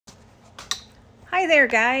Hi there,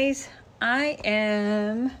 guys. I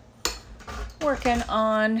am working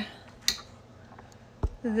on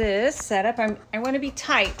this setup. I want to be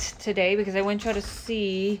tight today because I want y'all to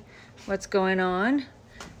see what's going on.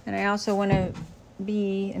 And I also want to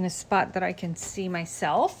be in a spot that I can see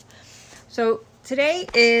myself. So today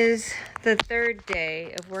is the third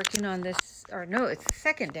day of working on this, or no, it's the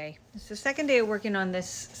second day. It's the second day of working on this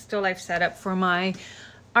still life setup for my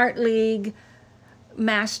Art League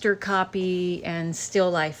master copy and still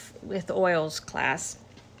life with oils class.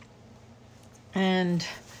 And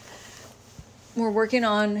we're working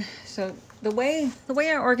on, so the way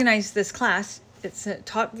I organize this class, it's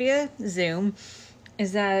taught via Zoom,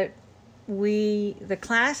 is that the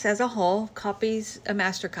class as a whole copies a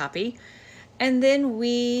master copy, and then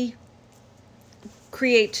we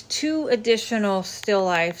create 2 additional still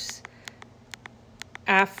lifes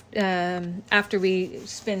after we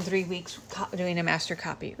spend 3 weeks doing a master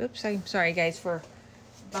copy. Oops, I'm sorry guys for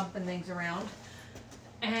bumping things around.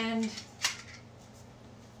 And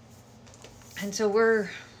so we're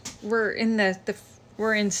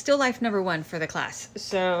in still life number 1 for the class.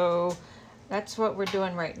 So that's what we're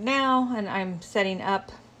doing right now, and I'm setting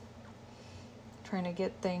up, trying to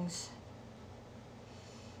get things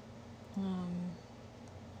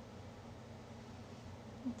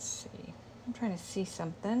let's see. I'm trying to see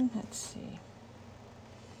something. Let's see.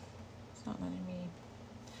 It's not letting me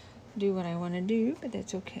do what I want to do, but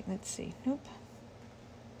that's okay. Let's see. Nope.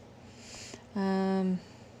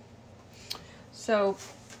 So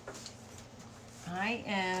I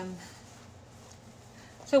am.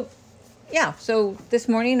 So this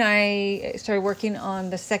morning I started working on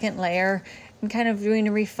the second layer and kind of doing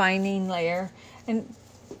a refining layer. And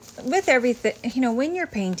with everything, when you're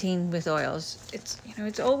painting with oils,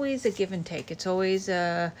 it's always a give and take. It's always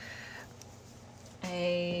a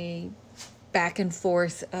back and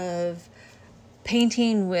forth of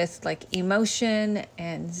painting with like emotion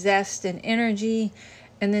and zest and energy,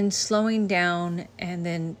 and then slowing down and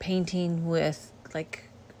then painting with like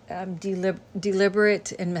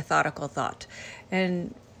deliberate and methodical thought.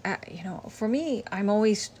 And for me, I'm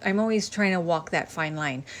always trying to walk that fine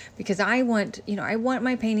line, because I want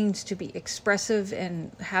my paintings to be expressive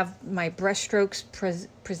and have my brush strokes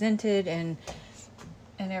presented and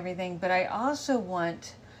everything, but I also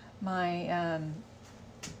want my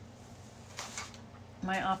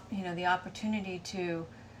the opportunity to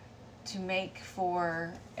make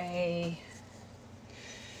for a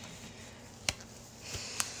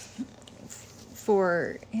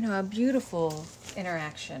beautiful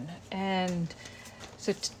interaction. And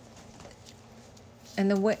so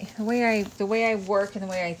the way I work and the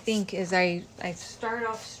way I think is I start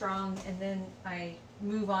off strong and then I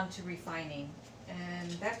move on to refining,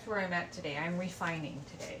 and that's where I'm at today. I'm refining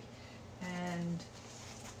today.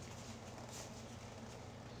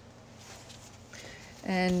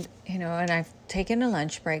 And I've taken a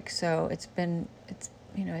lunch break, so it's been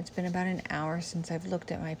about an hour since I've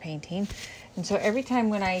looked at my painting. And so every time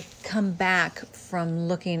when I come back from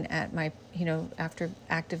looking at my, after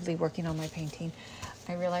actively working on my painting,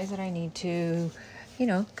 I realize that I need to,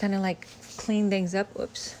 kind of like clean things up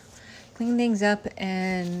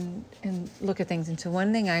and look at things. And so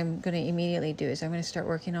one thing I'm going to immediately do is I'm going to start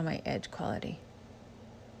working on my edge quality.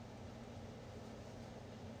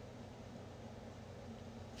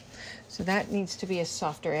 So that needs to be a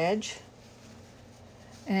softer edge.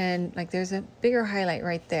 And like there's a bigger highlight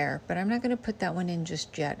right there, but I'm not going to put that one in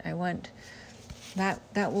just yet. I want that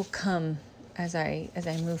will come as I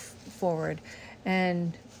move forward.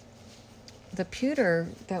 And the pewter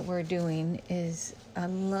that we're doing is a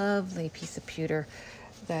lovely piece of pewter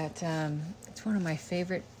that it's one of my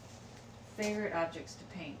favorite objects to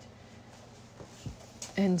paint.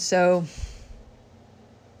 And so,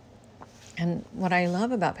 and what I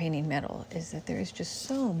love about painting metal is that there is just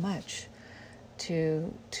so much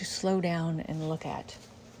to slow down and look at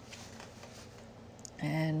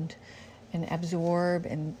and absorb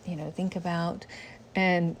and think about.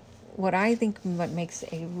 And what I think what makes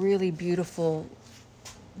a really beautiful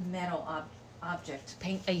metal object,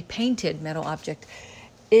 a painted metal object,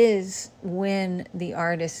 is when the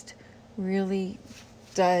artist really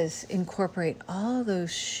does incorporate all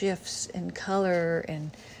those shifts in color and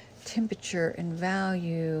temperature and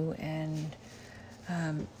value, and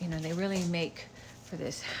they really make for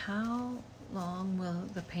this. How long will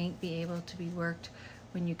the paint be able to be worked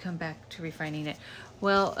when you come back to refining it?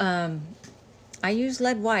 Well, I use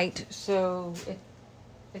lead white, so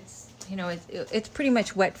it's pretty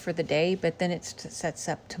much wet for the day, but then it sets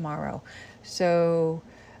up tomorrow. So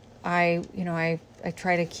I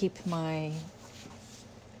try to keep my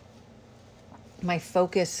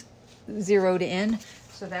focus zeroed in,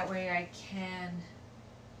 so that way I can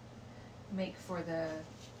make for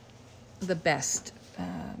the best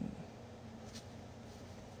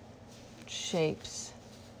shapes.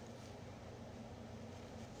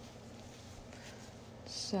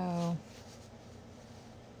 So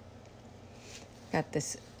got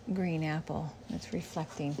this green apple that's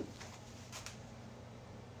reflecting.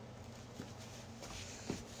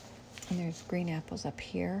 And there's green apples up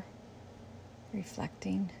here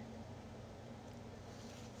reflecting.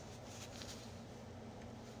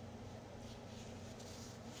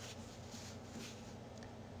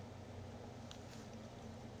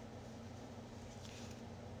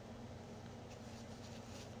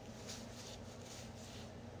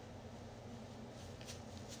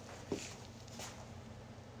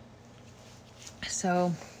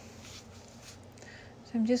 So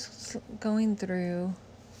I'm just going through,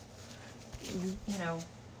 you know,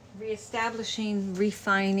 reestablishing,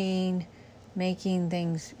 refining, making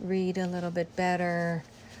things read a little bit better,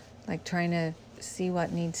 like trying to see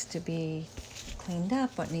what needs to be cleaned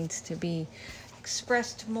up, what needs to be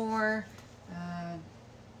expressed more.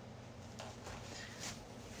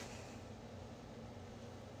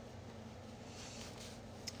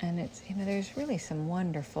 And it's, you know, there's really some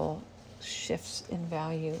wonderful shifts in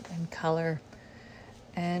value and color.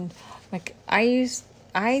 And like I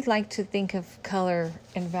like to think of color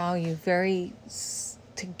and value very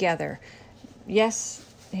together. Yes,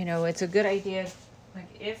 you know, it's a good idea, like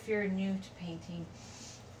if you're new to painting,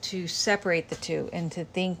 to separate the two and to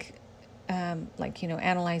think, like, you know,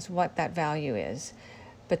 analyze what that value is.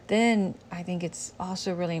 But then I think it's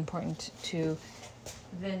also really important to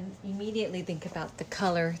then immediately think about the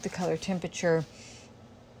color temperature,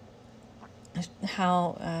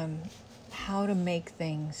 how to make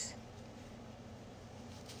things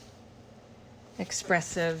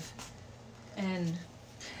expressive, and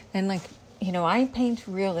like, you know, I paint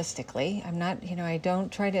realistically. I'm not, you know, I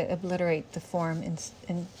don't try to obliterate the form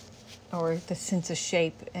and or the sense of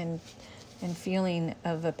shape and feeling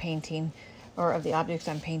of a painting or of the objects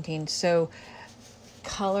I'm painting. So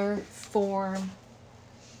color, form,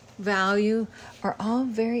 value are all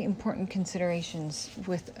very important considerations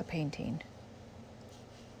with a painting.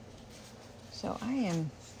 So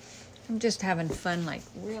I'm just having fun, like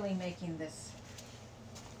really making this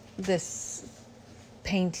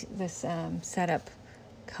setup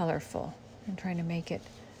colorful and trying to make it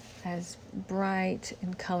as bright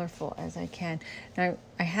and colorful as I can. Now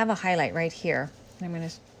I have a highlight right here, and I'm going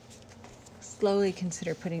to slowly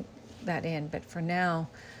consider putting that in, but for now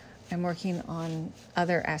I'm working on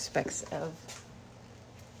other aspects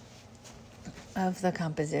of the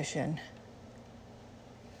composition.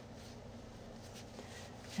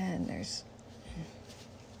 And there's,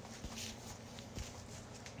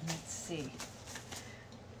 let's see.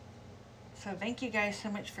 So thank you guys so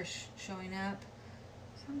much for showing up.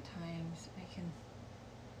 Sometimes I can,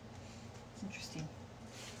 it's interesting.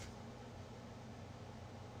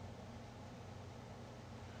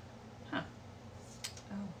 Huh.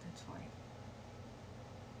 Oh, that's why.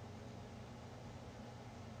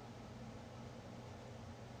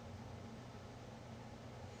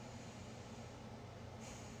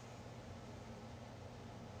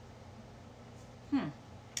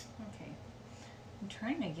 Okay. I'm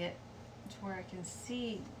trying to get to where I can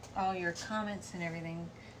see all your comments and everything,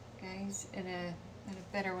 guys, in a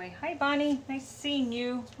better way. Hi, Bonnie. Nice seeing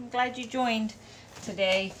you. I'm glad you joined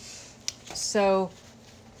today. So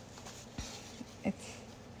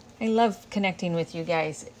I love connecting with you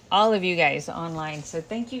guys, all of you guys online. So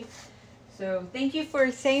thank you. So thank you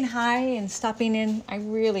for saying hi and stopping in. I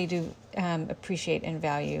really do appreciate and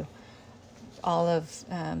value all of,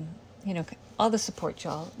 you know, all the support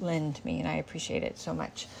y'all lend me, and I appreciate it so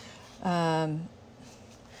much.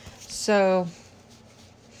 So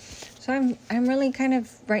I'm really kind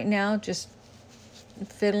of right now just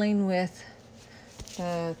fiddling with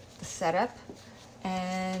the setup,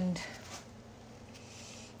 and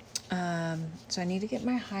so I need to get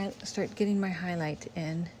my start getting my highlight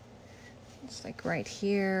in. It's like right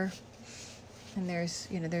here, and there's,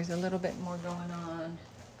 you know, there's a little bit more going on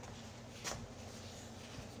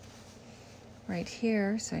right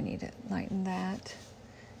here, so I need to lighten that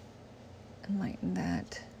and lighten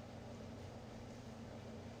that.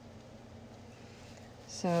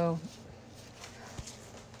 So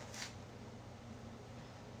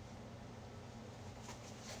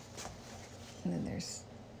and then there's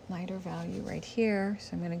lighter value right here,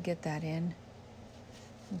 so I'm going to get that in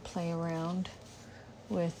and play around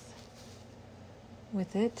with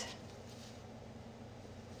it.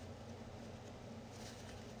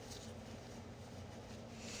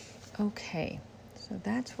 Okay, so So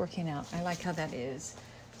that's working out. I like how that is.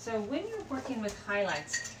 So when you're working with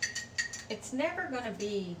highlights, it's never going to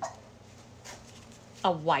be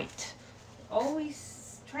a white.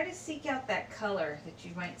 Always try to seek out that color that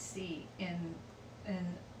you might see in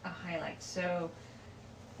a highlight. So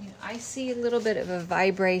you know, I see a little bit of a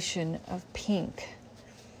vibration of pink.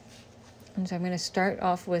 And so I'm going to start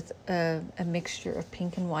off with a mixture of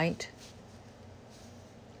pink and white.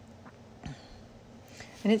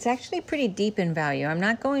 And it's actually pretty deep in value. I'm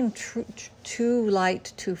not going too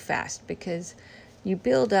light too fast because you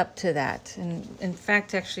build up to that. And in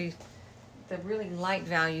fact, actually, the really light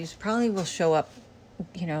values probably will show up,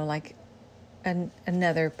 you know, like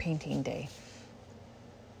another painting day.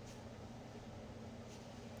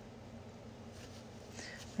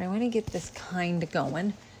 But I want to get this kind of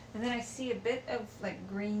going. And then I see a bit of like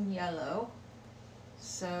green yellow.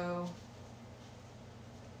 So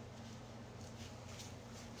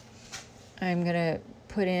I'm going to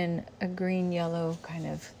put in a green yellow kind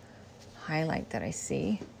of highlight that I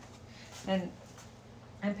see. And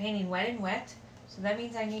I'm painting wet and wet. So that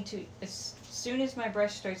means I need to, as soon as my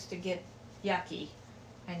brush starts to get yucky,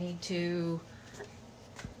 I need to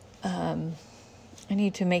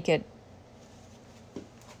make it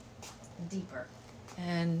deeper.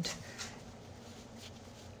 And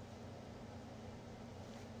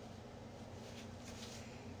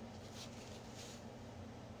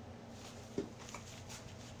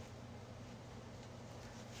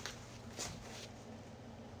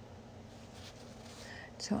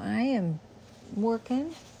so I am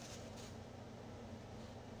working.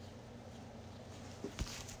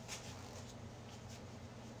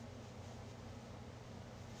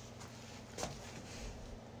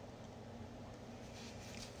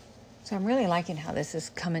 So I'm really liking how this is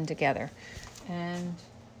coming together. And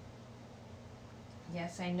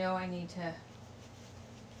yes, I know I need to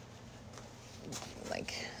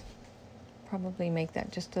like probably make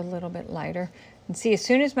that just a little bit lighter. And see, as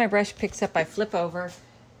soon as my brush picks up, I flip over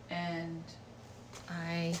and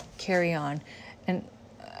I carry on. And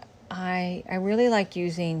I really like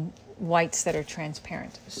using whites that are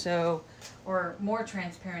transparent. So, or more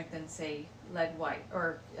transparent than say lead white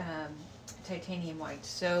or titanium white.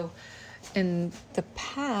 So in the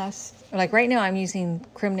past, like right now, I'm using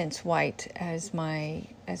Crimnance white as my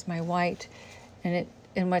white, and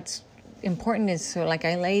what's important is, so like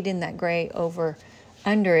I laid in that gray over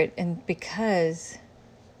under it, and because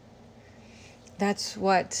that's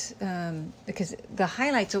what because the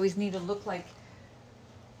highlights always need to look like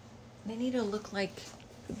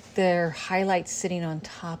they're highlights sitting on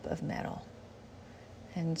top of metal,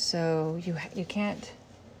 and so you can't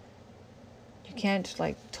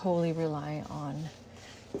like totally rely on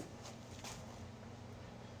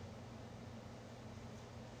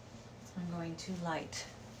I'm going too light.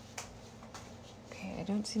 Okay, I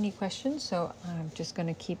don't see any questions, so I'm just going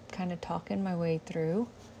to keep kind of talking my way through.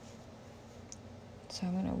 So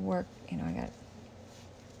I'm going to work, you know,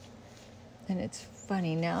 and it's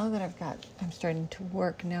funny, now that I'm starting to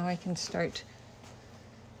work, now I can start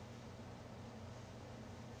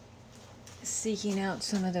seeking out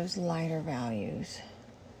some of those lighter values.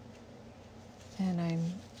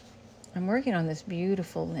 And I'm working on this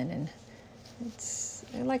beautiful linen. It's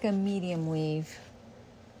like a medium weave.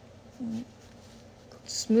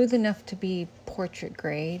 Smooth enough to be portrait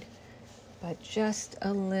grade, but just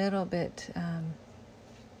a little bit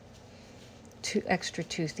too extra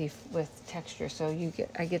toothy with texture. So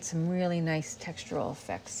I get some really nice textural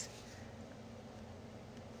effects.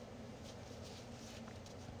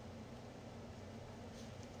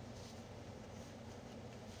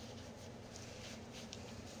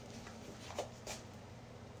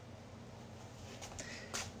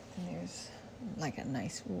 And there's like a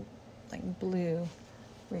nice like blue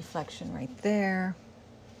reflection right there.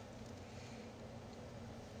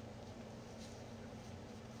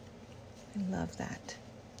 I love that.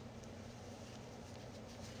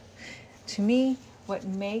 To me, what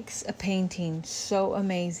makes a painting so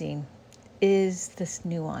amazing is this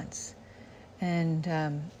nuance. And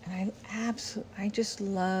I just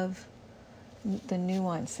love the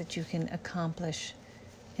nuance that you can accomplish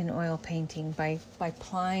in oil painting by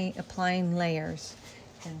applying layers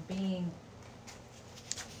and being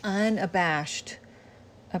unabashed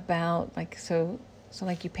about so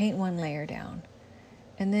like you paint one layer down,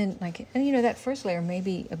 and then and you know that first layer may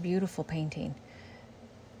be a beautiful painting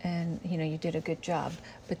and you know you did a good job,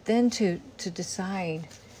 but then to decide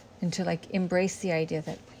and to like embrace the idea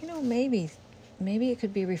that you know maybe it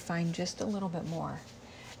could be refined just a little bit more,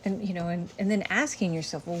 and you know and then asking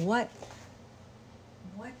yourself, well,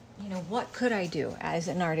 what could I do as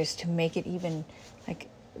an artist to make it even like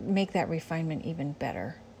make that refinement even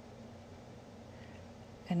better.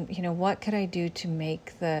 And what could I do to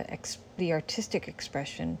make the artistic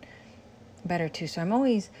expression better too? So I'm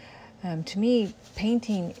always, to me,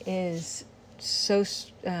 painting is so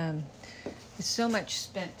much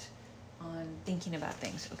spent on thinking about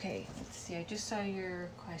things. Okay, let's see. I just saw your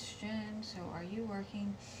question. So, are you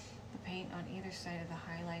working the paint on either side of the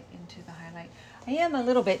highlight into the highlight? I am a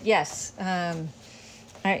little bit, yes.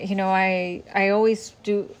 I always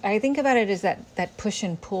do. I think about it as that push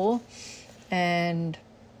and pull, and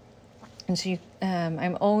so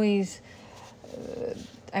I'm always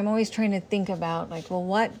trying to think about, like, well,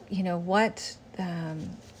 what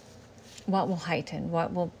will heighten,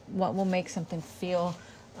 what will make something feel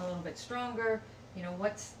a little bit stronger.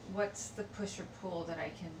 What's the push or pull that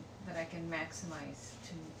I can maximize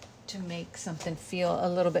to make something feel a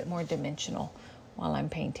little bit more dimensional while I'm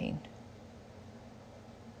painting.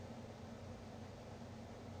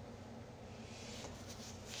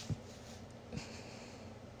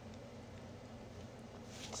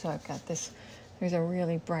 So I've got this, there's a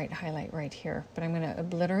really bright highlight right here, but I'm going to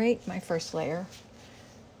obliterate my first layer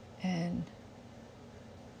and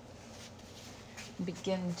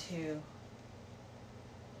begin to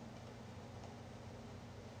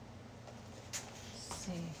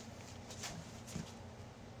see.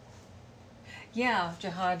 Yeah,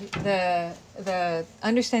 Jihad, the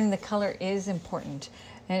understanding the color is important.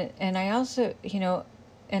 And I also,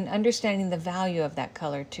 and understanding the value of that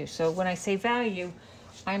color too. So when I say value,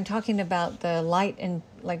 I'm talking about the light and,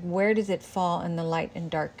 like, where does it fall in the light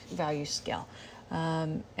and dark value scale.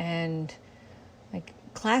 And like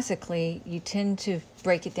classically, you tend to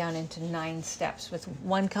break it down into 9 steps, with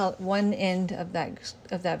one end of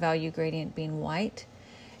that value gradient being white,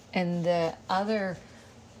 and the other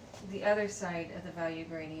side of the value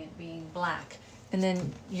gradient being black. And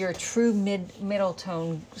then your true middle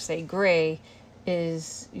tone, say gray,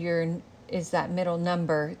 is that middle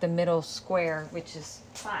number, the middle square, which is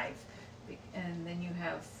 5. And then you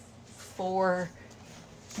have 4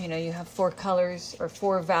 colors or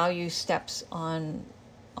 4 value steps on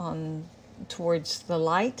towards the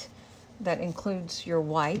light. That includes your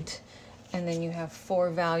white. And then you have 4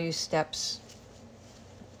 value steps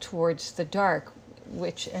towards the dark,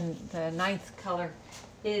 which, and the 9th color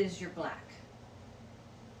is your black.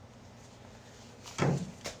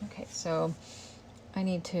 Okay, so I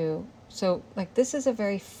need to, so like this is a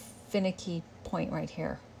very finicky point right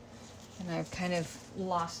here. And I've kind of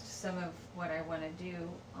lost some of what I want to do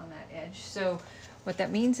on that edge. So what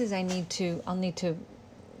that means is I'll need to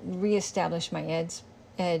reestablish my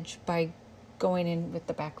edge by going in with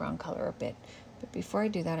the background color a bit. But before I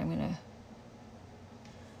do that, I'm going to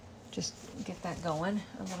just get that going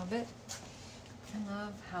a little bit. I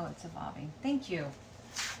love how it's evolving. Thank you.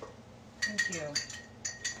 Thank you.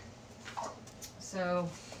 So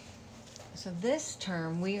this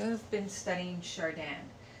term we have been studying Chardin,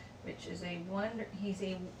 which is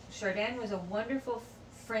Chardin was a wonderful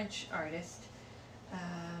French artist,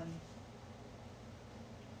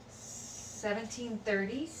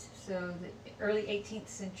 1730s, so the early 18th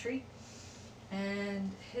century,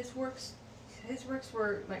 and his works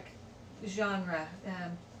were like genre,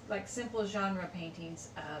 like simple genre paintings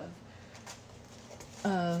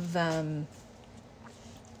of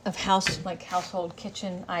household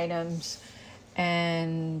kitchen items,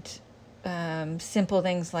 and simple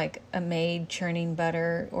things like a maid churning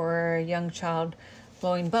butter, or a young child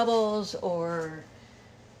blowing bubbles, or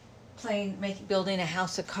building a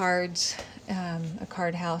house of cards, a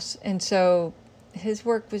card house. And so his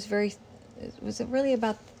work was really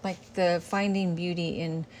about like the finding beauty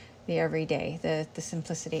in the everyday, the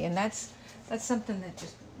simplicity, and that's something that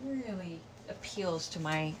just really appeals to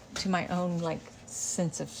my own like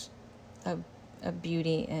sense of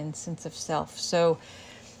beauty and sense of self. So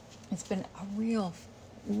it's been a real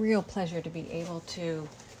pleasure to be able to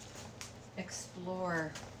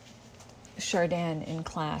explore Chardin in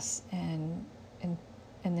class, and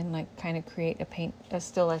then like kind of create a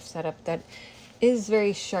still life setup that is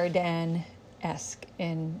very Chardin-esque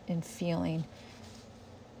in feeling.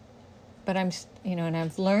 But I'm, and I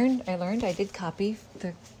learned, I did copy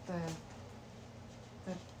the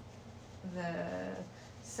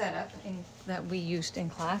setup that we used in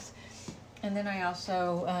class. And then I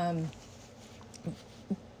also,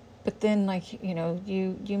 but then like,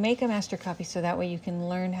 you make a master copy so that way you can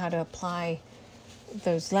learn how to apply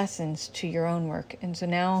those lessons to your own work. And so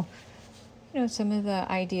now, some of the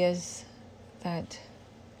ideas that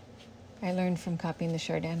I learned from copying the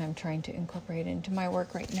Chardin, I'm trying to incorporate into my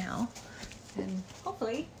work right now. And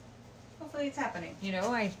hopefully it's happening.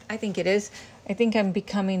 I think it is. I think I'm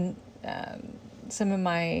becoming some of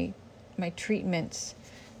my treatments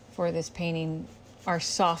for this painting are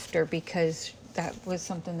softer because that was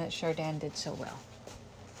something that Chardin did so well.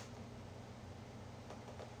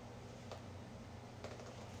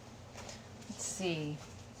 Let's see.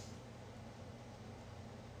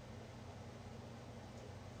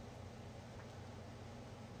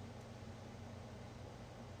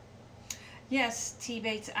 Yes, T.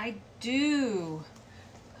 Bates, I do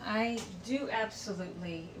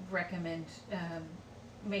absolutely recommend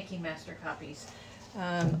making master copies.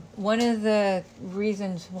 One of the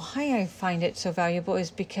reasons why I find it so valuable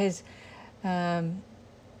is because, you know,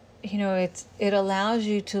 it allows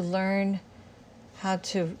you to learn how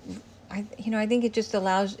to, I think it just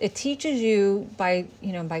it teaches you by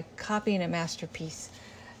copying a masterpiece,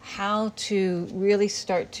 how to really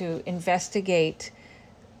start to investigate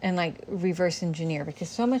and like reverse engineer, because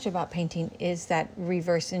so much about painting is that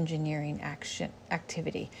reverse engineering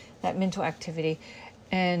activity, that mental activity,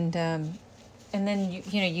 and then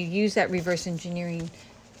you use that reverse engineering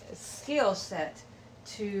skill set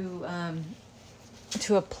to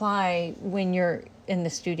apply when you're in the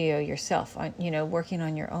studio yourself, working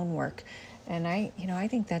on your own work, and I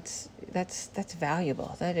think that's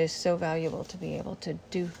valuable. That is so valuable to be able to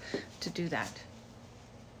do that.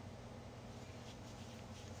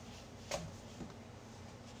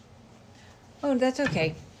 Oh, that's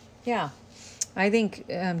okay. Yeah, I think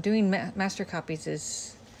doing master copies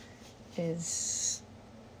is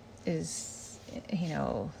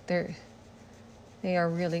they are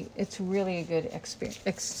really, it's really a good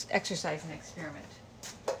exercise and experiment.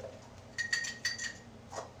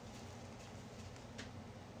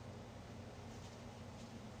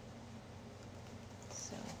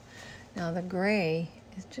 So now the gray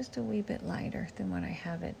is just a wee bit lighter than when I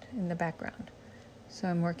have it in the background. So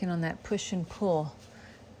I'm working on that push and pull.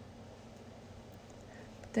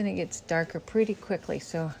 But then it gets darker pretty quickly,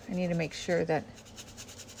 so I need to make sure that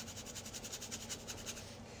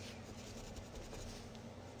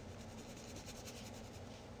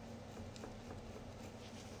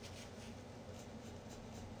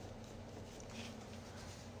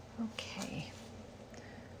okay.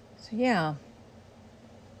 So yeah.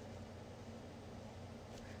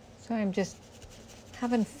 So I'm just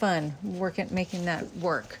having fun making that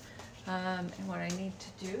work. And what I need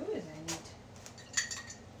to do is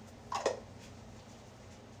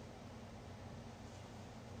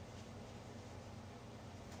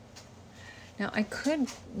now I could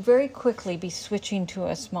very quickly be switching to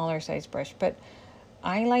a smaller size brush, but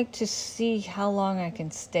I like to see how long I can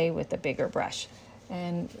stay with the bigger brush.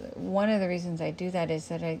 And one of the reasons I do that is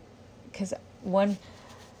that I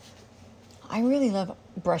really love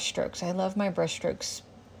brush strokes. I love my brush strokes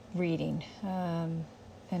reading, and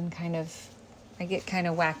I get kind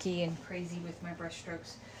of wacky and crazy with my brush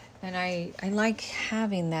strokes, and I like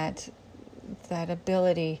having that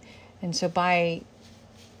ability. And so by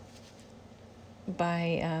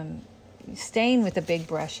staying with a big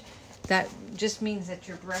brush, that just means that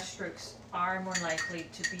your brush strokes are more likely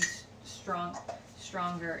to be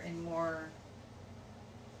stronger and more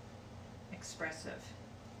expressive.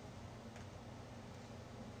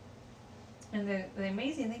 And the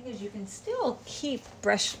amazing thing is you can still keep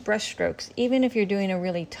brush strokes even if you're doing a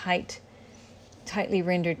really tightly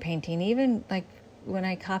rendered painting. Even like when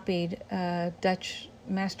I copied a Dutch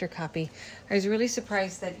master copy, I was really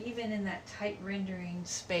surprised that even in that tight rendering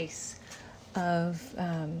space of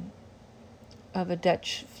a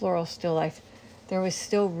Dutch floral still life, there was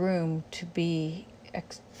still room to be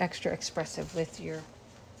extra expressive with your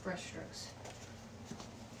brush strokes.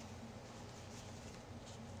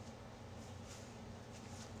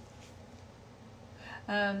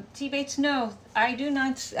 T. Bates, no, I do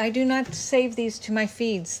not save these to my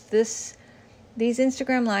feeds. These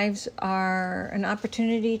Instagram lives are an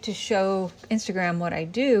opportunity to show Instagram what I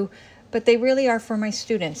do, but they really are for my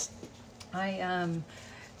students.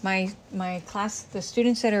 My class, the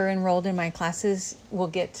students that are enrolled in my classes will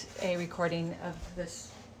get a recording of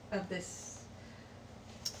this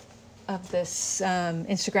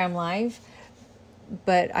Instagram live,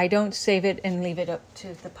 but I don't save it and leave it up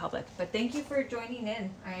to the public. But thank you for joining in.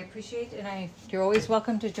 I appreciate it, and you're always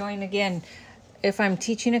welcome to join again. If I'm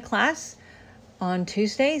teaching a class on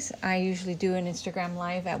Tuesdays, I usually do an Instagram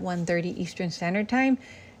live at 1:30 Eastern Standard Time.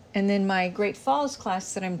 And then my Great Falls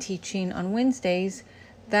class that I'm teaching on Wednesdays,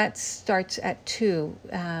 that starts at 2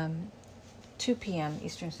 p.m.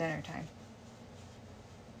 Eastern Standard Time.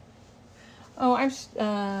 Oh,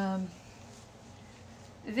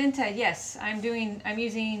 Vinta, yes, I'm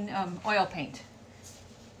using oil paint.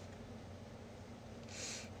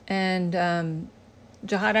 And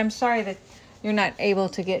Jihad, I'm sorry that you're not able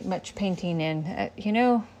to get much painting in. You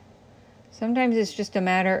know, sometimes it's just a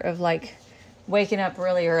matter of like waking up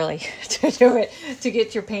really early to do it, to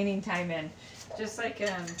get your painting time in. Just like,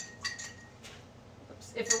 if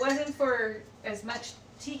it wasn't for as much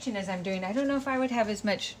teaching as I'm doing, I don't know if I would have as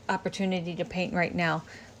much opportunity to paint right now.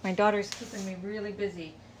 My daughter's keeping me really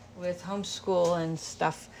busy with homeschool and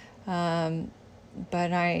stuff.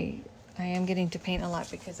 But I am getting to paint a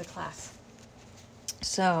lot because of class.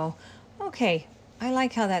 So, okay, I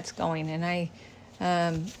like how that's going, and I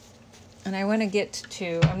want to get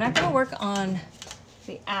to, I'm not going to work on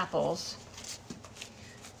the apples,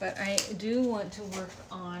 but I do want to work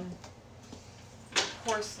on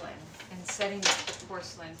porcelain and setting up the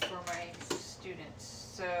porcelain for my students.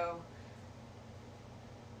 So,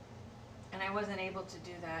 and I wasn't able to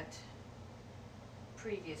do that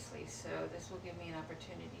previously, so this will give me an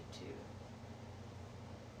opportunity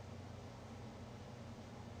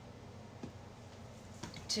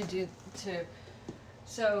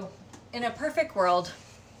so in a perfect world,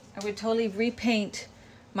 I would totally repaint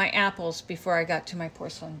my apples before I got to my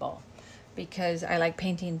porcelain bowl, because I like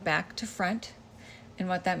painting back to front. And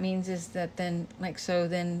what that means is that then, like,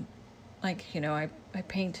 you know, I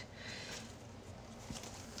paint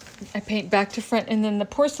back to front, and then the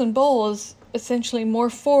porcelain bowl is essentially more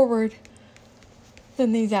forward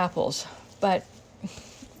than these apples. But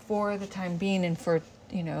for the time being, and for,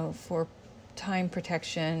 you know, for time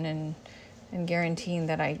protection and guaranteeing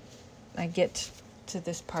that I get to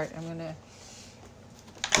this part, I'm going to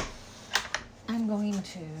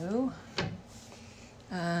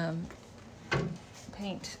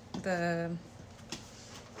paint the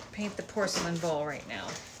porcelain bowl right now.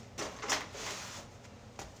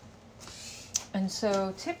 And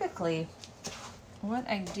so typically what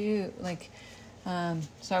I do, like,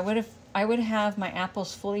 so I would have my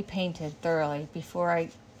apples fully painted thoroughly before I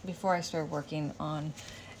start working on,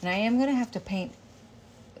 and I am going to have to paint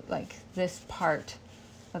like this part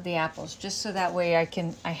of the apples, just so that way I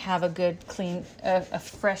have a good clean, a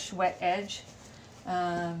fresh wet edge.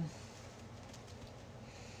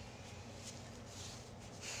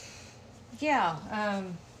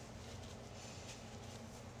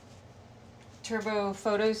 Turbo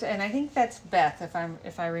Photos, and I think that's Beth,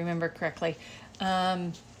 if I remember correctly.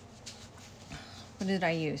 What did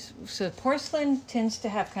I use? So porcelain tends to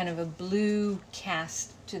have kind of a blue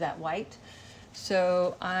cast to that white.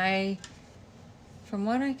 So from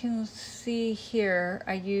what I can see here,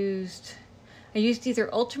 I used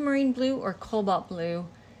either ultramarine blue or cobalt blue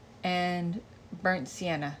and burnt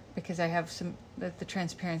sienna, because I have the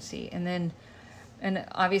transparency, and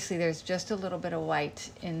obviously there's just a little bit of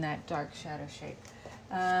white in that dark shadow shape.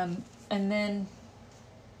 And then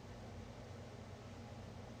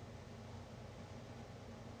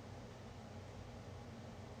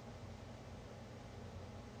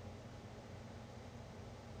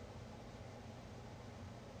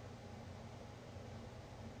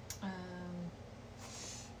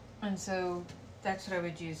and so that's what I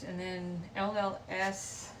would use. And then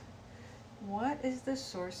LLS, what is the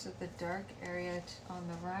source of the dark area on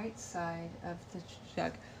the right side of the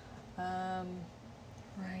jug?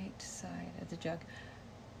 Right side of the jug.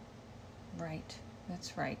 Right,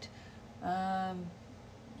 that's right.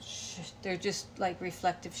 They're just like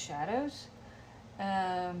reflective shadows.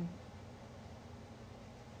 And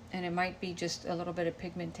it might be just a little bit of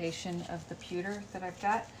pigmentation of the pewter that I've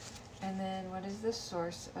got. And then what is the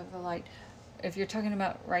source of the light? If you're talking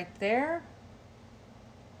about right there,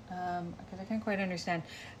 because I can't quite understand,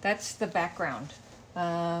 that's the background.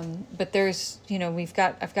 But there's, you know,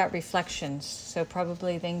 I've got reflections, so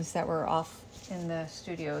probably things that were off in the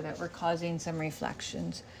studio that were causing some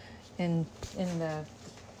reflections in the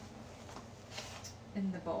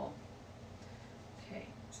bowl. Okay,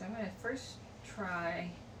 so I'm going to first try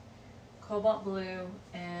cobalt blue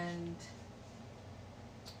and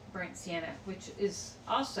burnt sienna, which is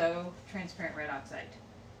also transparent red oxide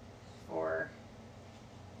for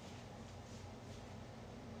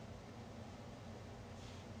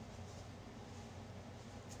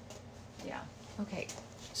okay.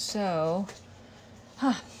 So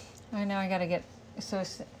I know I gotta get, so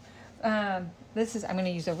this is, I'm going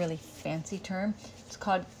to use a really fancy term. It's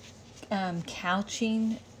called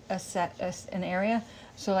couching an area.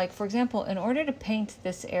 So like, for example, in order to paint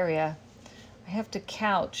this area, I have to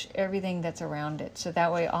couch everything that's around it, so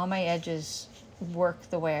that way all my edges work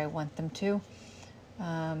the way I want them to.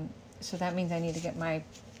 So that means I need to get my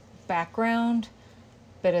background,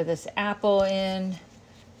 bit of this apple in,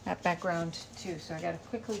 that background too. So I got to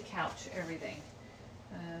quickly couch everything.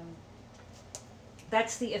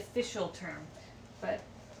 That's the official term, but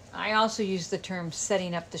I also use the term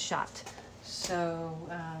setting up the shot. So,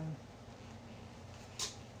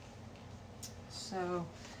 so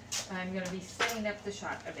I'm going to be setting up the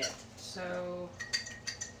shot a bit. So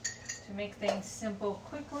to make things simple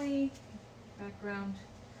quickly, background.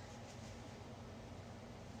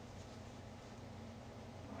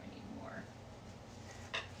 Oh, I need more.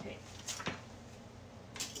 Okay.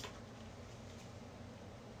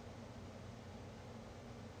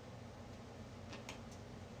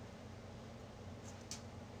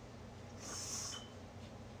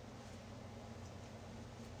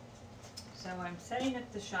 So I'm setting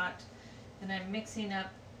up the shot, and I'm mixing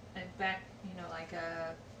up a back, you know, like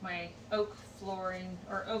my oak flooring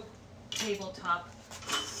or oak tabletop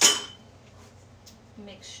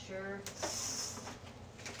mixture.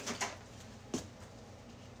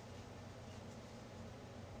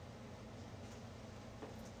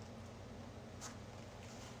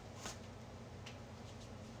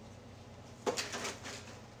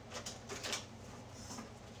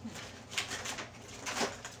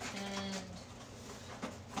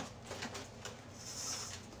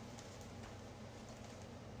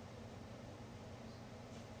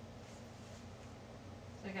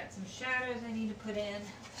 I got some shadows I need to put in,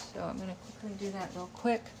 so I'm going to quickly do that real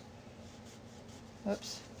quick.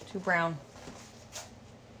 Oops, too brown.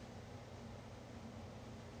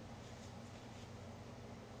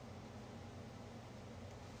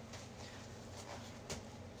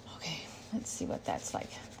 Okay, let's see what that's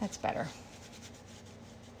like. That's better.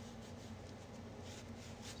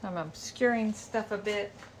 So I'm obscuring stuff a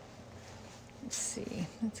bit. Let's see,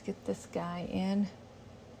 let's get this guy in.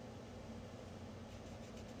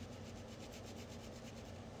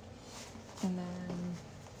 And then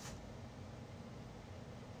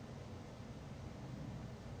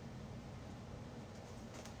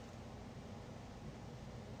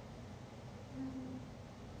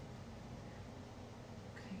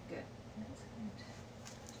okay, good. That's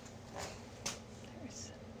good.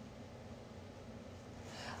 There's...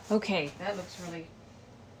 Okay, that looks really,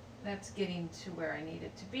 that's getting to where I need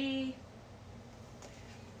it to be.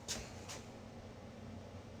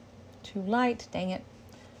 Too light, dang it.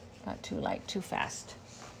 Not too light, too fast.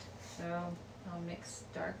 So I'll mix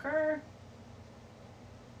darker.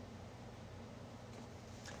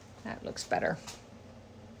 That looks better.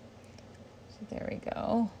 So there we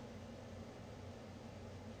go.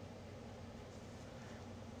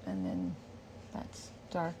 And then that's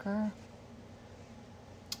darker.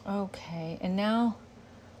 Okay, and now,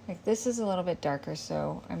 like this is a little bit darker,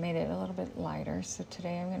 so I made it a little bit lighter. So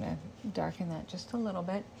today I'm gonna darken that just a little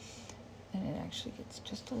bit. And it actually gets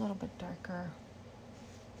just a little bit darker.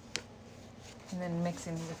 And then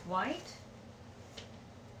mixing with white.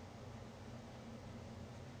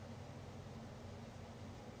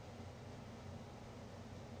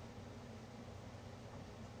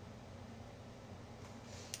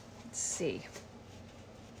 Let's see.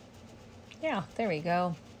 Yeah, there we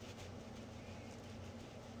go.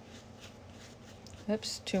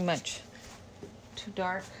 Oops, too much. Too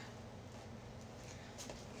dark.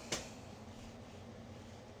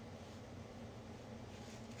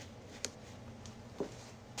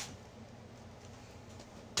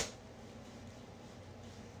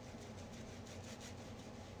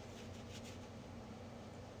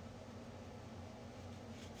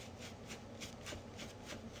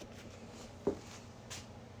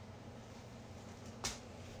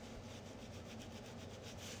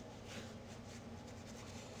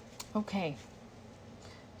 Okay,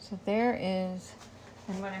 so there is,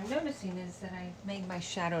 and what I'm noticing is that I made my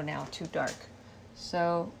shadow now too dark.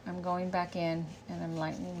 So I'm going back in and I'm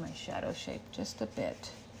lightening my shadow shape just a bit.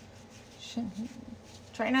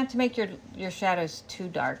 Try not to make your shadows too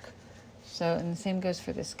dark. So, and the same goes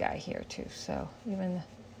for this guy here too. So even,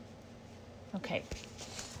 okay.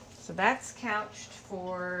 So that's couched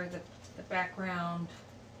for the background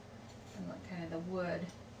and like kind of the wood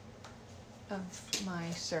of my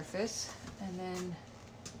surface, and then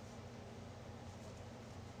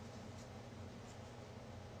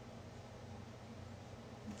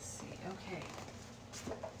let's see, okay.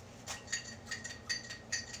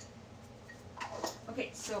 Okay,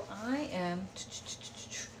 so I am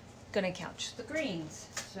gonna couch the greens.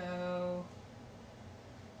 So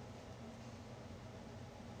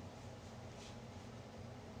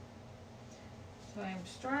I'm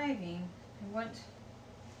striving, I want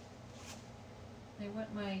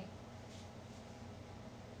my,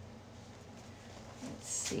 let's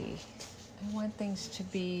see, I want things to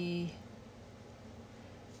be,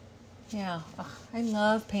 yeah, I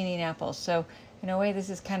love painting apples. So in a way, this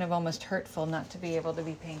is kind of almost hurtful not to be able to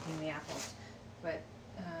be painting the apples, but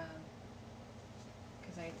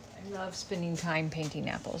because I I love spending time painting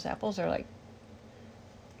apples. Apples are like,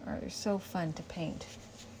 they're so fun to paint.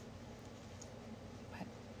 But,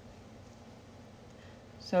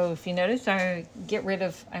 so if you notice,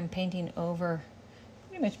 I'm painting over,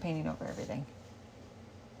 pretty much painting over everything.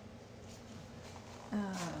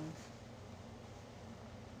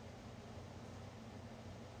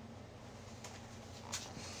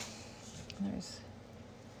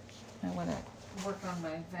 I want to work on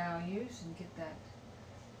my values and get that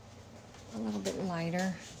a little bit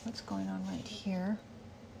lighter. What's going on right here?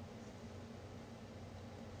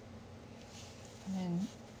 And then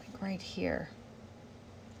like right here.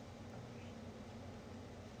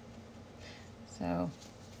 So,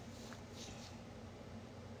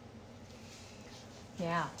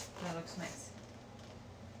 yeah, that looks nice.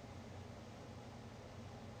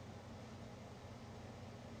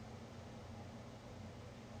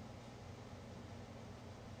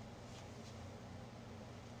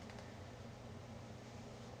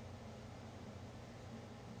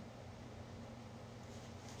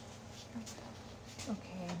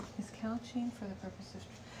 Okay, is couching for the purpose of...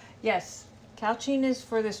 Yes, couching is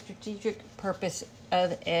for the strategic purpose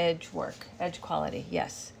of edge work, edge quality,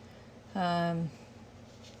 yes.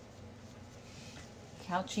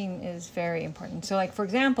 Couching is very important. So like, for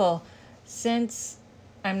example, since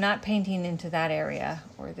I'm not painting into that area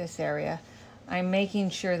or this area, I'm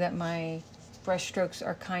making sure that my brush strokes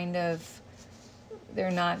are kind of,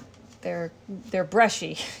 they're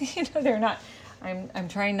brushy. You know, they're not, I'm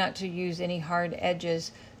trying not to use any hard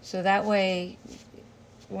edges, so that way,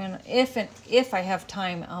 if I have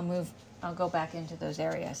time, I'll go back into those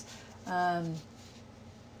areas. But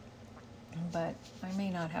I may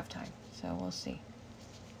not have time, so we'll see.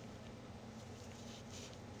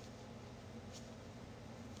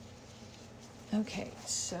 Okay,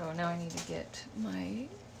 so now I need to get my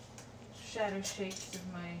shadow shapes of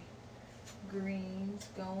my greens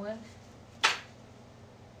going.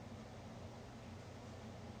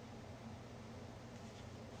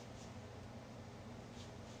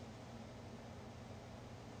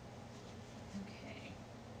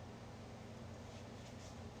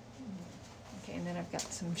 Okay, and then I've got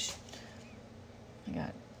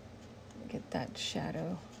get that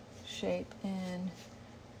shadow shape in, and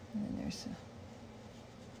then there's a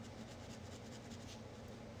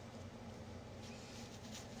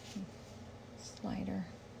slider.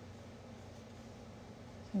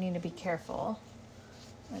 I need to be careful.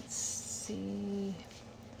 Let's see.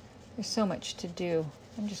 There's so much to do.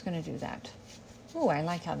 I'm just going to do that. Oh, I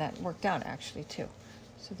like how that worked out actually too.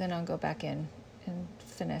 So then I'll go back in and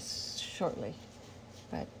finesse shortly.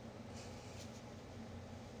 But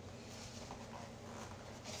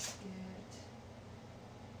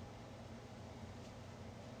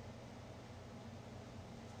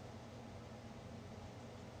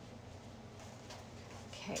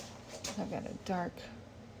okay, so I've got a dark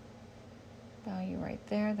value right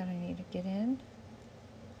there that I need to get in.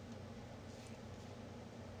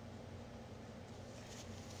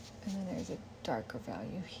 And then there's a darker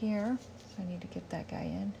value here, so I need to get that guy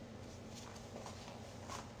in.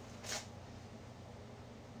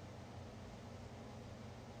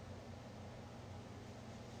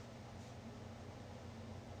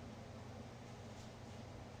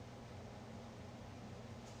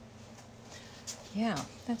 Yeah,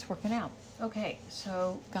 that's working out. Okay,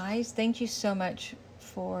 so guys, thank you so much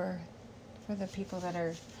for the people that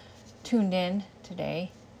are tuned in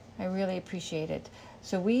today. I really appreciate it.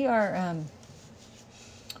 So we are,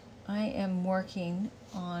 I am working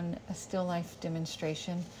on a still life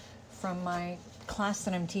demonstration from my class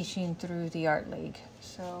that I'm teaching through the Art League.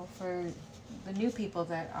 So for the new people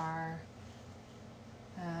that are,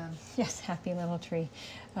 yes, happy little tree.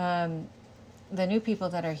 The new people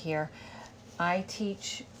that are here, I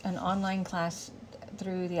teach an online class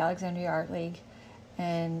through the Alexandria Art League,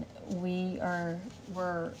 and we're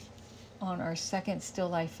on our second still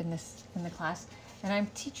life in the class. And I'm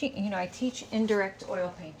teaching, I teach indirect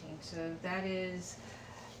oil painting. So that is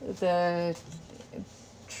the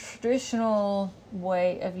traditional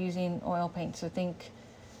way of using oil paint. So think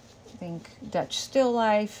Dutch still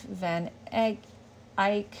life, Van Eyck,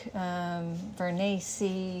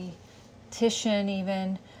 Vernayce, Titian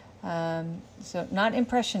even. So not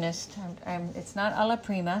impressionist. It's not a la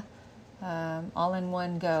prima, all in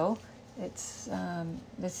one go. It's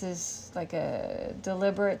this is like a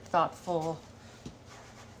deliberate, thoughtful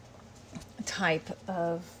type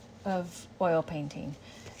of oil painting,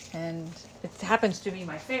 and it happens to be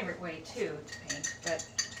my favorite way too to paint. But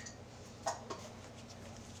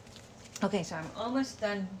okay, so I'm almost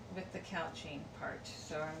done with the couching part.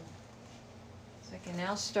 So I can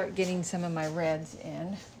now start getting some of my reds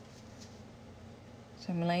in. So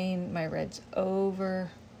I'm laying my reds over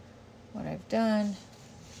what I've done.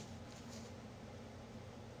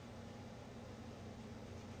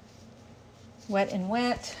 Wet and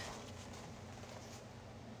wet.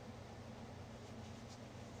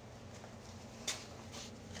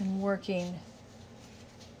 And working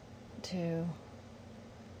to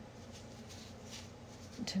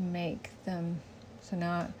make them, so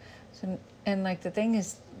now, so, and like the thing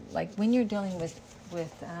is, like when you're dealing with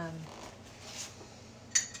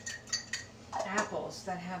apples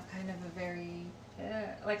that have kind of a very,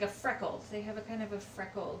 like a freckled, they have a kind of a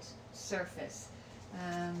freckled surface.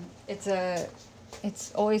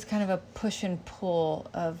 It's always kind of a push and pull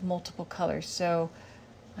of multiple colors. So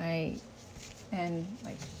and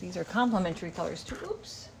like these are complementary colors too.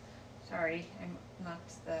 Oops, sorry, I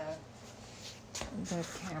knocked the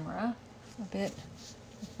camera a bit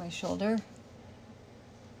with my shoulder.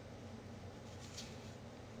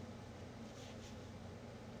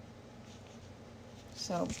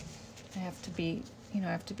 So I have to be, I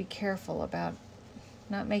have to be careful about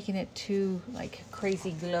not making it too like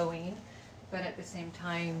crazy glowing, but at the same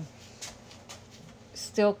time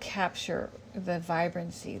still capture the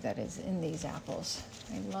vibrancy that is in these apples.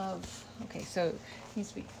 I love, okay, so it needs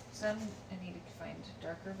to be some, I need to find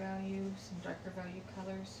darker value, some darker value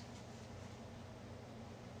colors.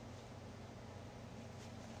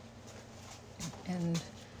 And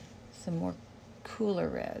some more cooler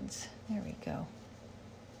reds. There we go.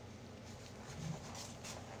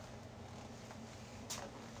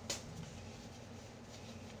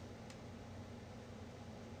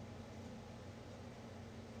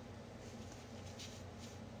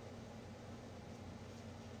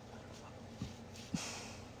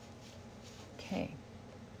 Okay,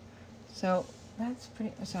 so that's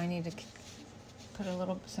pretty, so I need to put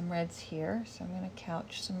some reds here. So I'm going to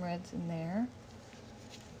couch some reds in there.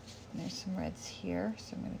 And there's some reds here,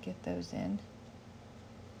 so I'm going to get those in.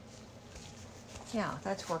 Yeah,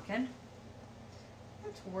 that's working.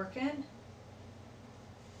 That's working.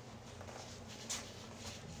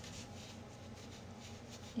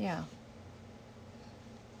 Yeah.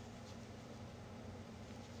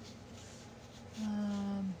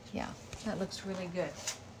 Yeah, that looks really good.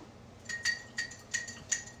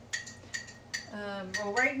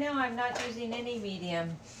 Well, right now I'm not using any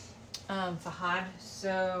medium Fahad,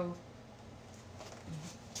 so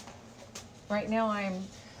right now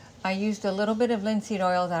I used a little bit of linseed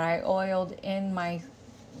oil that I oiled in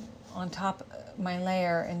on top of my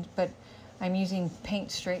layer, but I'm using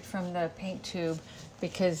paint straight from the paint tube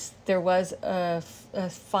because there was a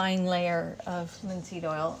fine layer of linseed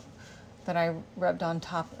oil that I rubbed on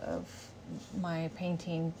top of my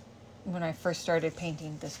painting when I first started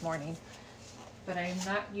painting this morning. But I'm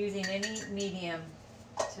not using any medium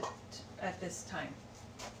at this time.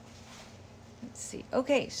 Let's see.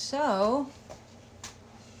 Okay, so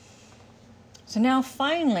now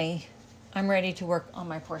finally I'm ready to work on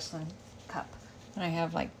my porcelain cup. And I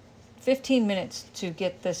have like 15 minutes to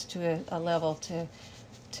get this to a level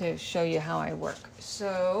to show you how I work.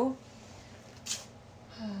 So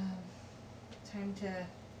time to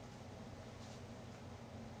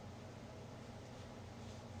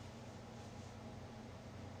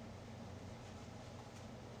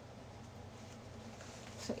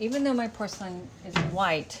so even though my porcelain is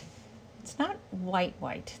white, it's not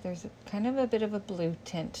white. There's kind of a bit of a blue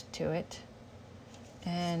tint to it.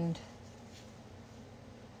 And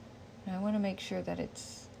I want to make sure that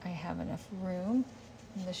I have enough room.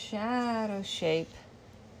 And the shadow shape,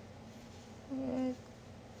 it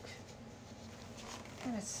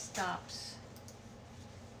kind of stops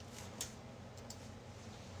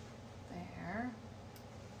there.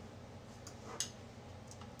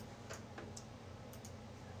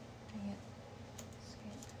 Dang it.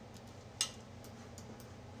 Escape.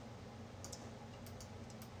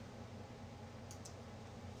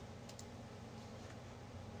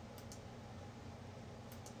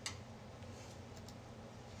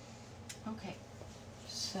 Okay,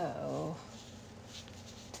 so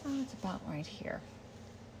it's about right here.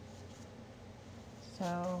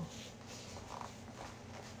 So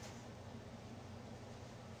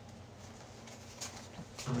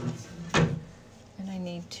and I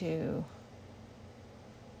need to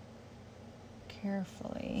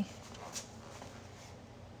carefully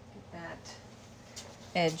get that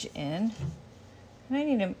edge in.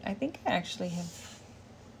 And I think I actually have,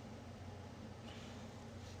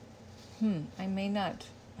 I may not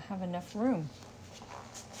have enough room.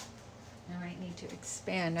 I might need to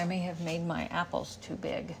expand. I may have made my apples too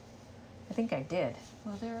big. I think I did.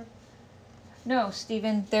 Well, no,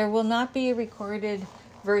 Stephen, there will not be a recorded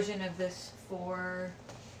version of this for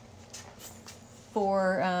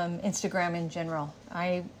for Instagram in general.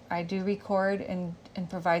 I do record and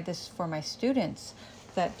provide this for my students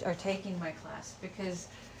that are taking my class, because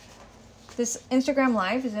this Instagram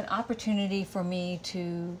Live is an opportunity for me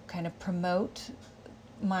to kind of promote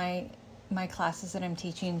my classes that I'm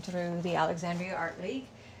teaching through the Alexandria Art League.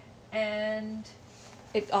 And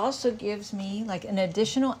it also gives me like an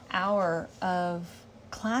additional hour of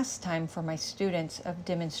class time for my students of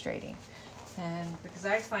demonstrating. And because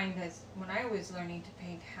I find that when I was learning to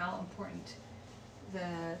paint, how important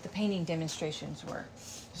the painting demonstrations were.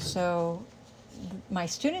 So my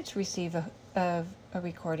students receive a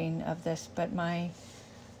recording of this, but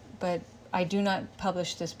I do not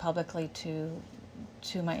publish this publicly to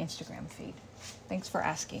my Instagram feed. Thanks for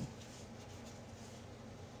asking.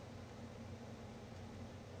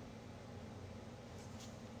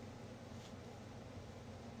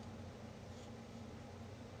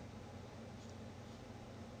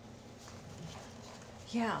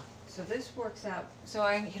 Yeah, so this works out. So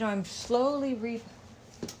I'm slowly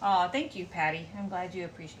oh, thank you, Patty. I'm glad you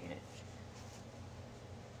appreciate it.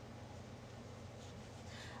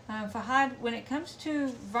 Fahad, when it comes to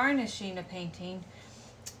varnishing a painting,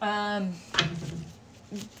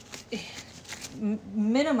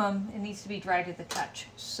 minimum, it needs to be dry to the touch.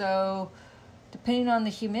 So depending on the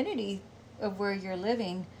humidity of where you're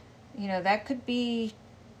living, that could be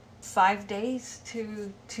 5 days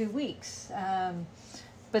to 2 weeks.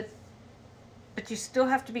 But you still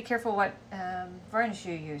have to be careful what varnish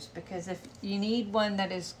you use, because if you need one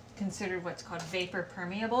that is considered what's called vapor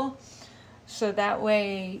permeable, so that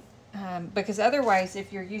way, because otherwise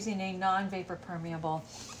if you're using a non-vapor permeable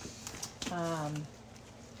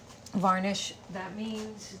varnish, that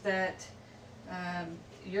means that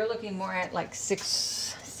you're looking more at like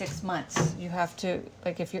six months. You have to,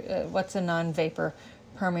 like, if you're what's a non-vapor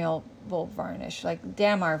permeable varnish, like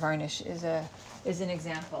Damar varnish is an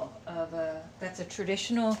example of that's a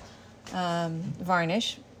traditional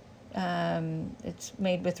varnish. It's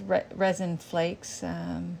made with resin flakes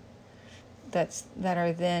that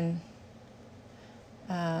are then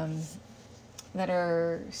that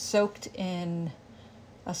are soaked in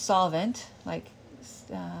a solvent like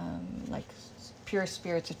pure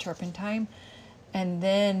spirits of turpentine, and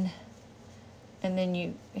then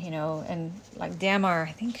and like Damar,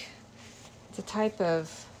 I think it's a type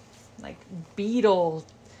of like beetle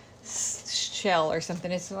shell or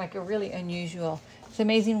something. It's like a really unusual. It's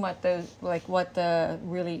amazing what what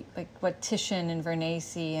Titian and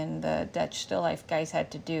Vernayse and the Dutch still life guys had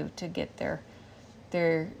to do to get their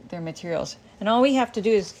materials. And all we have to do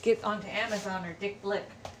is get onto Amazon or Dick Blick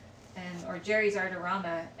or Jerry's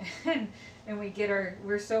Artorama, and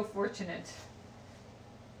we're so fortunate.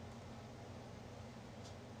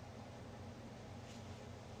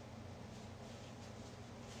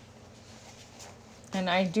 And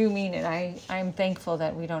I do mean it. I'm thankful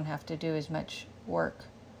that we don't have to do as much work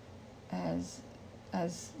as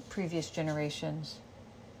previous generations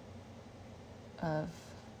of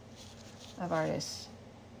artists.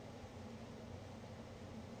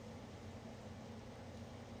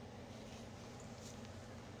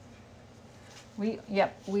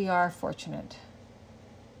 We are fortunate.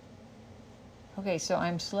 Okay, so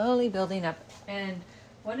I'm slowly building up, and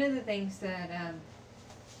one of the things that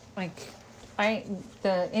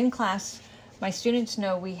in class, my students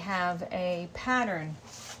know we have a pattern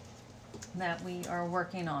that we are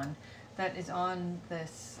working on that is on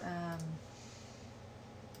this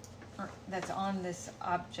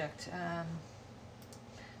object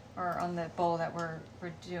or on the bowl that we're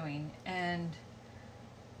doing, and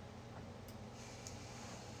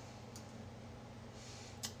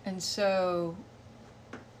so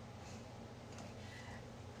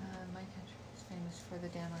my country is famous for the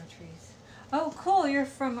Damar trees. Oh, cool! You're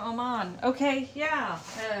from Oman. Okay, yeah.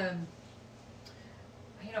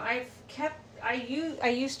 I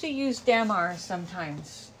used to use Damar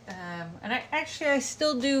sometimes, and I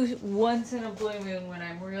still do once in a blue moon when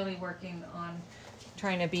I'm really working on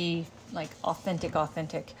trying to be like authentic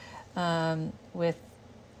with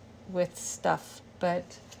stuff.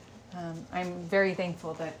 But I'm very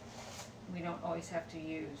thankful that we don't always have to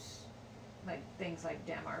use like things like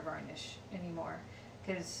Damar varnish anymore,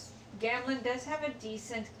 because Gamlin does have a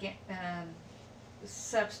decent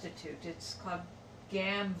substitute. It's called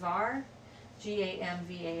Gamvar,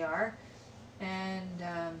 Gamvar, and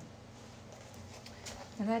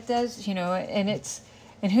that does,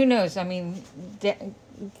 and who knows? I mean, the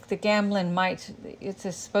Gamlin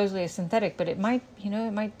it's supposedly a synthetic, but it might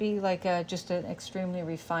be like just an extremely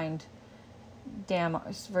refined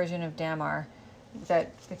version of Damar,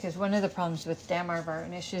 that, because one of the problems with Damar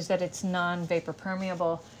varnish is that it's non-vapor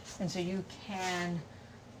permeable, and so you can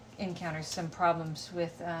encounter some problems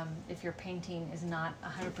with if your painting is not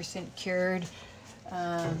 100% cured.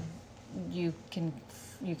 You can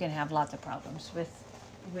have lots of problems with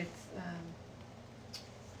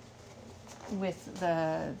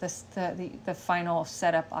the final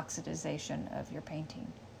setup oxidization of your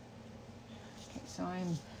painting. Okay, so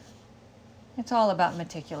it's all about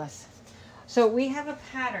meticulous. So we have a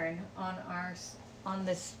pattern on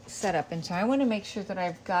this setup, and so I want to make sure that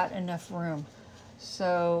I've got enough room.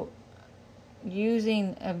 So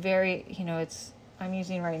using a very, I'm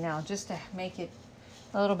using right now just to make it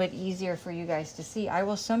a little bit easier for you guys to see. I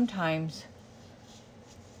will sometimes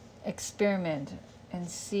experiment and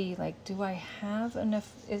see, like, do I have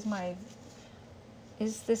enough? Is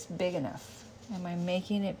this big enough? Am I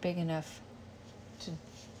making it big enough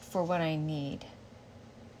for what I need?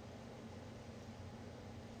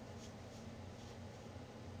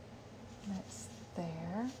 That's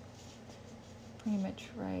there, pretty much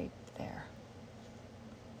right there.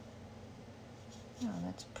 Oh,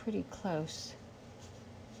 that's pretty close.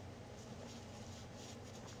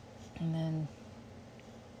 And then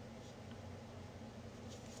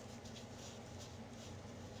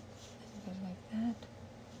it goes like that.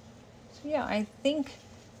 So yeah, I think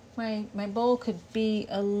my bowl could be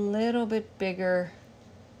a little bit bigger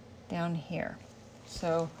down here.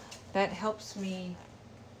 So that helps me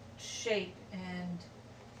shape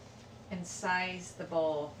and size the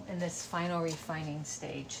bowl in this final refining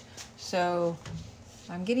stage. So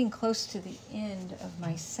I'm getting close to the end of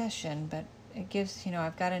my session, but it gives,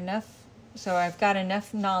 I've got enough, so I've got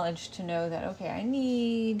enough knowledge to know that, okay, I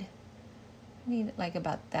need like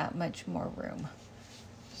about that much more room.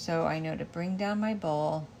 So I know to bring down my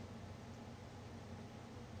bowl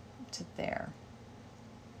to there.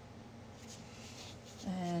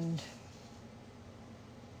 And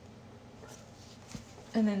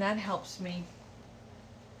then that helps me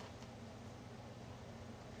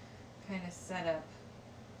kind of set up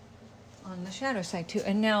on the shadow side too.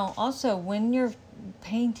 And now also when you're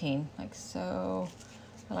painting, like so,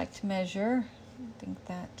 I like to measure. I think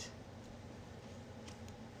that,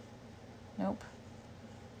 nope.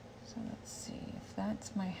 So let's see if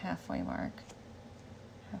that's my halfway mark.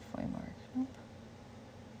 Nope.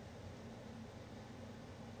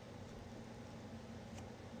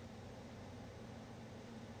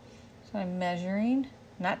 So I'm measuring,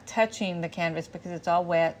 not touching the canvas because it's all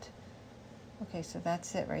wet. Okay, so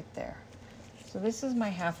that's it right there. So this is my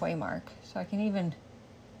halfway mark. So I can even,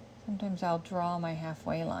 sometimes I'll draw my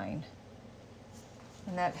halfway line.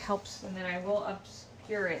 And that helps, and then I will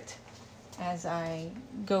obscure it as I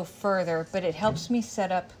go further, but it helps me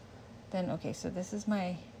set up then, okay, so this is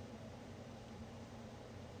my,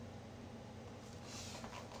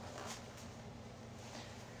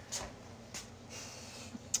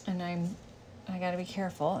 and I gotta be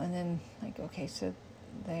careful, and then like, okay, so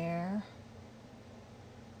there,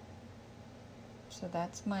 so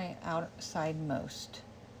that's my outside most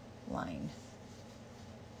line.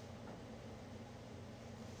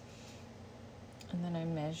 And then I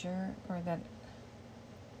measure, or that,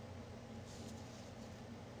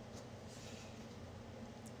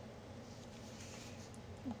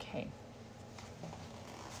 okay.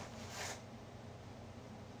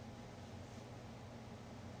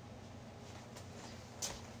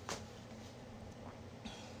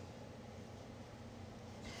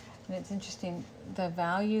 And it's interesting, the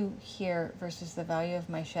value here versus the value of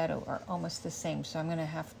my shadow are almost the same, so I'm going to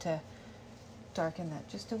have to darken that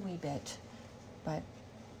just a wee bit. But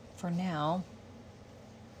for now,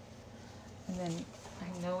 and then I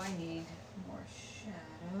know I need more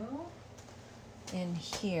shadow in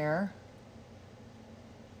here.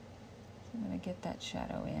 So I'm going to get that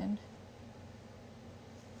shadow in.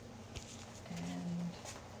 And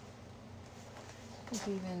there's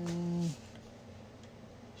even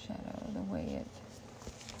shadow the way it,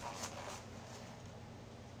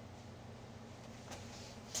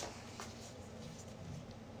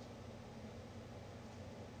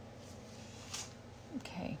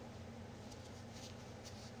 okay,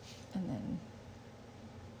 and then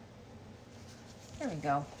there we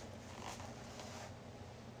go.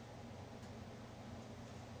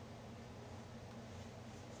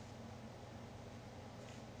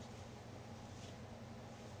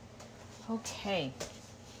 Okay.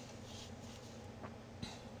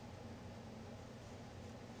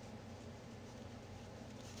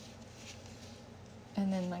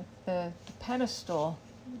 And then like the pedestal,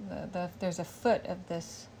 there's a foot of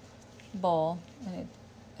this bowl,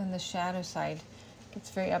 and the shadow side gets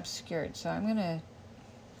very obscured. So I'm gonna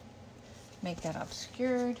make that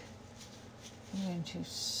obscured. I'm going to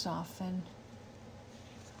soften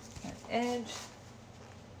that edge,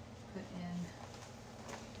 put in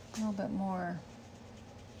a little bit more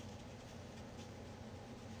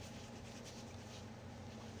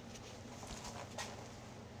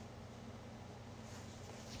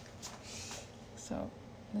so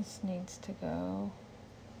this needs to go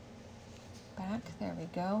back. There we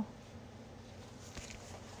go.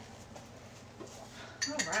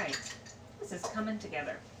 All right, this is coming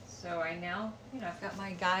together. So I now, I've got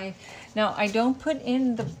my guy. Now I don't put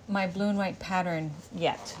in my blue and white pattern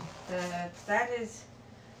yet. That is,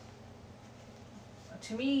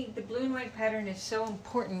 to me, the blue and white pattern is so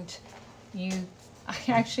important. I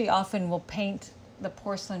actually often will paint the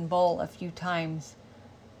porcelain bowl a few times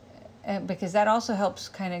because that also helps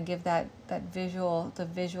kind of give the visual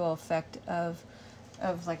effect of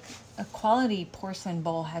like a quality porcelain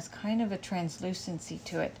bowl has kind of a translucency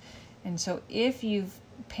to it. And so if you've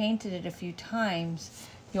painted it a few times,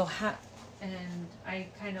 you'll have, and I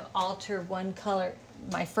kind of alter one color,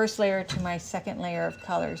 my first layer to my second layer of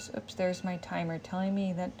colors. Oops, there's my timer telling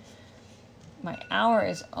me that my hour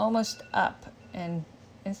is almost up, and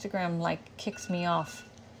Instagram like kicks me off,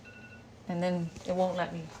 and then it won't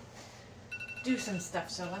let me do some stuff.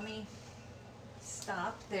 So let me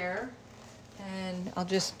stop there, and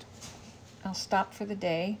I'll stop for the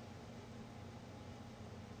day.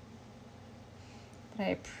 But I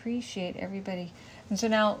appreciate everybody. And so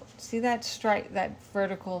now, see that stripe, that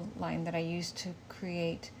vertical line that I used to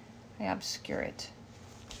create, I obscure it.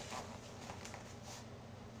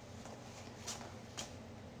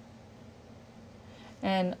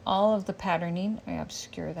 And all of the patterning, I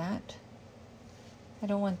obscure that. I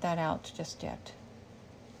don't want that out just yet.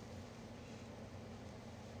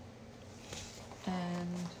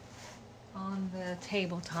 And on the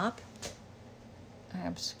tabletop, I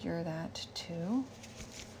obscure that too.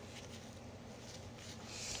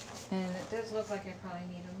 And it does look like I probably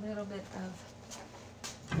need a little bit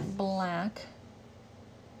of black.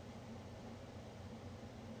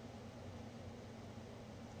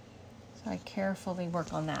 So I carefully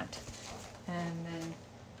work on that. And then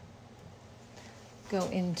go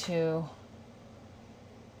into,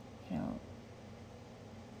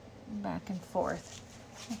 back and forth.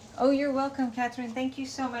 Oh, you're welcome, Catherine. Thank you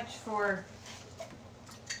so much for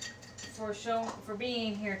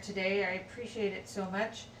being here today. I appreciate it so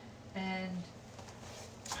much. And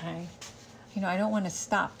I don't want to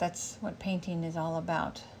stop. That's what painting is all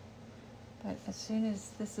about. But as soon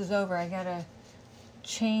as this is over, I gotta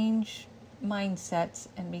change mindsets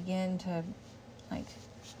and begin to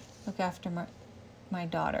look after my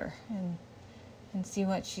daughter and see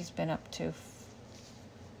what she's been up to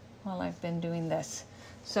while I've been doing this.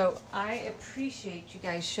 So I appreciate you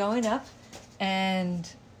guys showing up and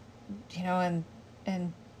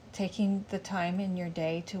and taking the time in your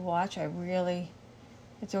day to watch.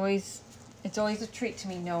 It's always a treat to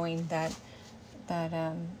me knowing that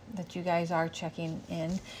you guys are checking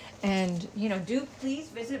in. And do please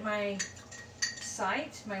visit my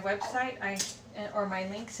site, my website, or my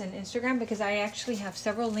links in Instagram, because I actually have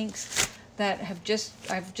several links that I've just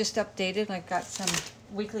updated. I've got some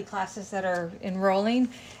weekly classes that are enrolling,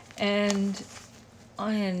 and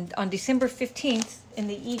on December 15th in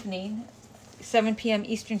the evening, 7 p.m.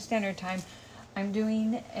 Eastern Standard Time, I'm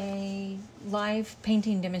doing a live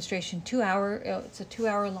painting demonstration, 2 hour. It's a 2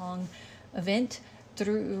 hour long event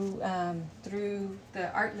through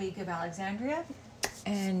the Art League of Alexandria,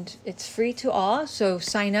 and it's free to all. So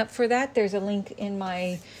sign up for that. There's a link in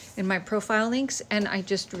my profile links, and I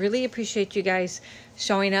just really appreciate you guys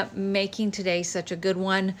showing up, making today such a good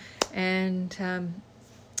one. And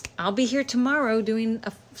I'll be here tomorrow doing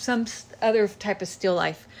some other type of still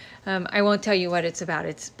life. I won't tell you what it's about,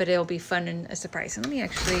 but it'll be fun and a surprise. And let me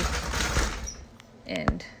actually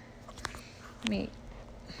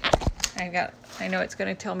I know it's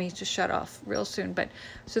going to tell me to shut off real soon, but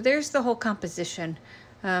so there's the whole composition.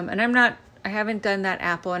 And I haven't done that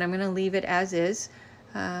apple, and I'm going to leave it as is.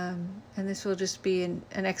 And this will just be an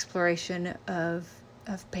exploration of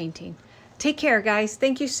painting. Take care, guys.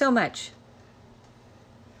 Thank you so much.